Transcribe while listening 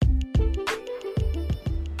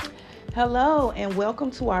Hello and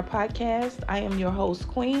welcome to our podcast. I am your host,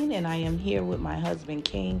 Queen, and I am here with my husband,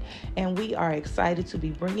 King, and we are excited to be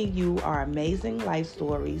bringing you our amazing life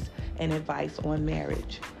stories and advice on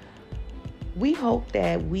marriage. We hope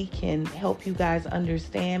that we can help you guys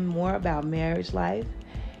understand more about marriage life,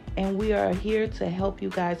 and we are here to help you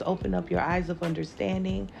guys open up your eyes of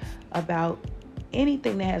understanding about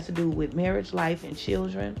anything that has to do with marriage life and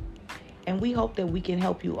children. And we hope that we can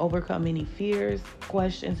help you overcome any fears,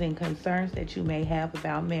 questions, and concerns that you may have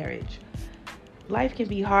about marriage. Life can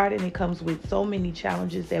be hard and it comes with so many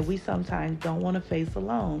challenges that we sometimes don't want to face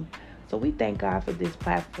alone. So we thank God for this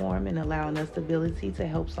platform and allowing us the ability to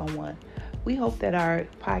help someone. We hope that our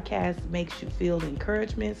podcast makes you feel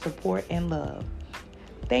encouragement, support, and love.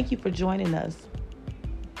 Thank you for joining us.